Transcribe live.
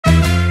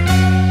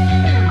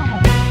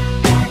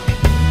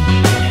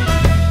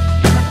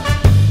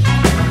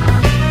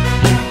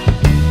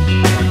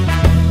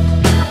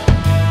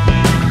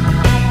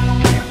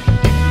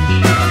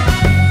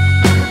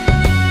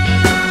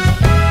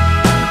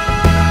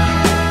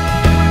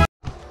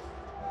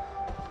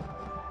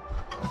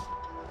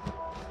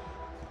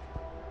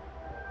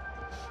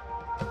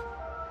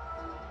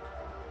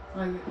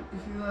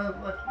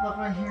look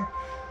right here.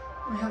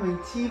 We have a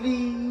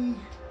TV.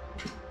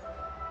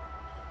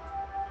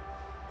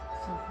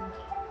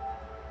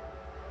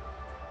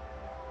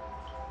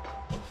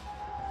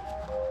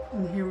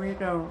 And here we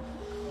go.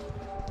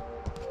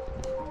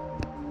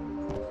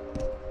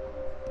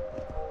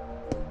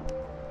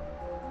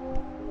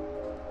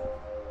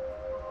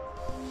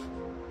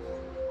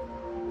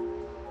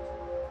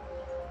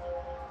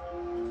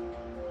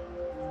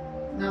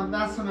 Now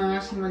that's when I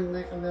actually went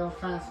like a little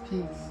fast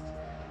paced.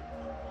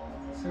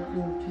 So in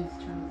the pace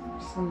terms, I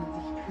just want to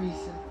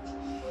decrease it.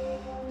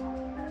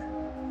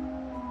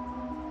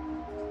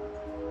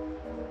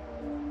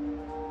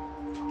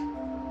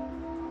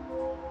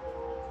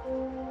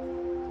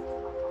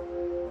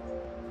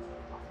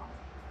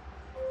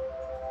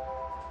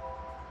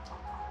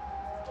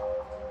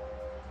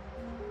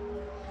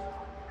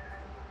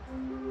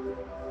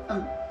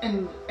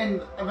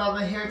 And about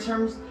the hair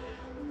terms,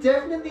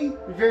 definitely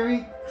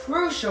very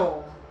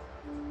crucial.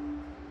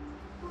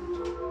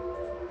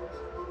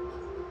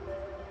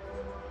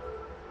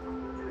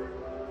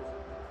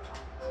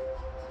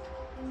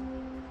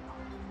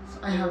 So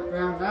I have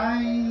brown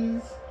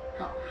eyes.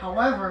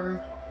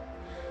 However,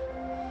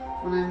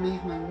 when I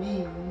make my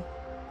me,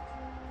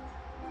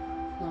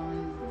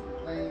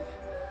 like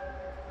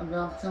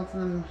about tilting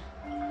them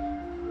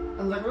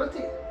and like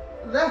rotate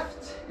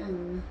left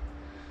and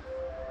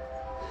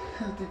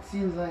it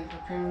seems like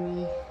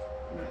apparently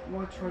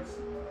more towards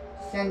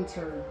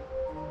center.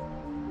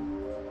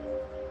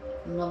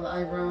 And all the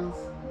eyebrows,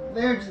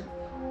 they're just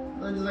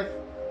like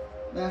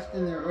left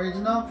in their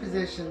original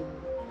position.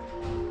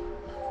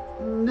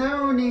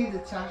 No need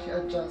to actually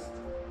adjust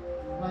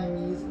my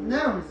knees.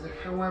 No,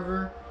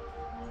 however,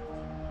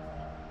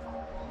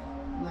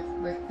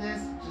 like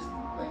this, just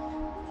like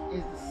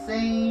is the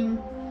same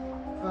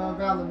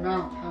about the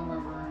mouth.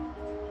 However.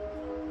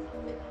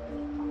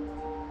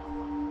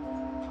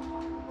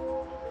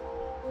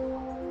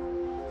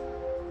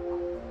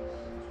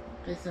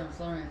 Okay, so I'm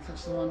sorry I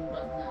touched the wrong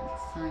button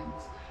at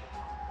times.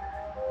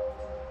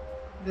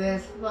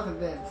 This, look at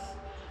this.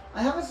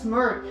 I have a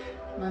smirk.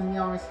 My me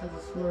always has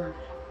a smirk.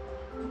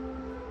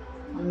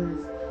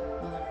 There's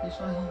other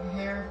facial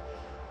hair.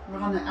 We're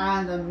gonna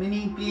add a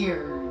mini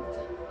beard.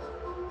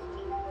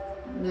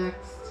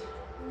 Next.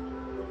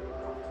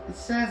 It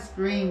says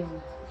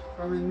green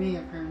from me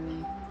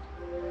apparently.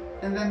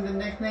 And then the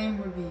nickname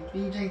would be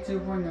BJ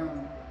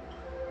 2.0.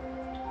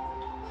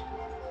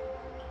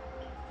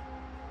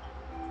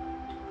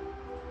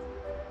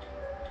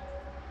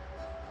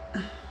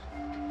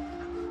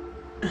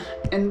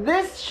 And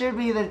this should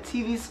be the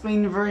TV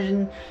screen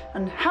version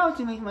on how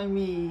to make my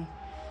me.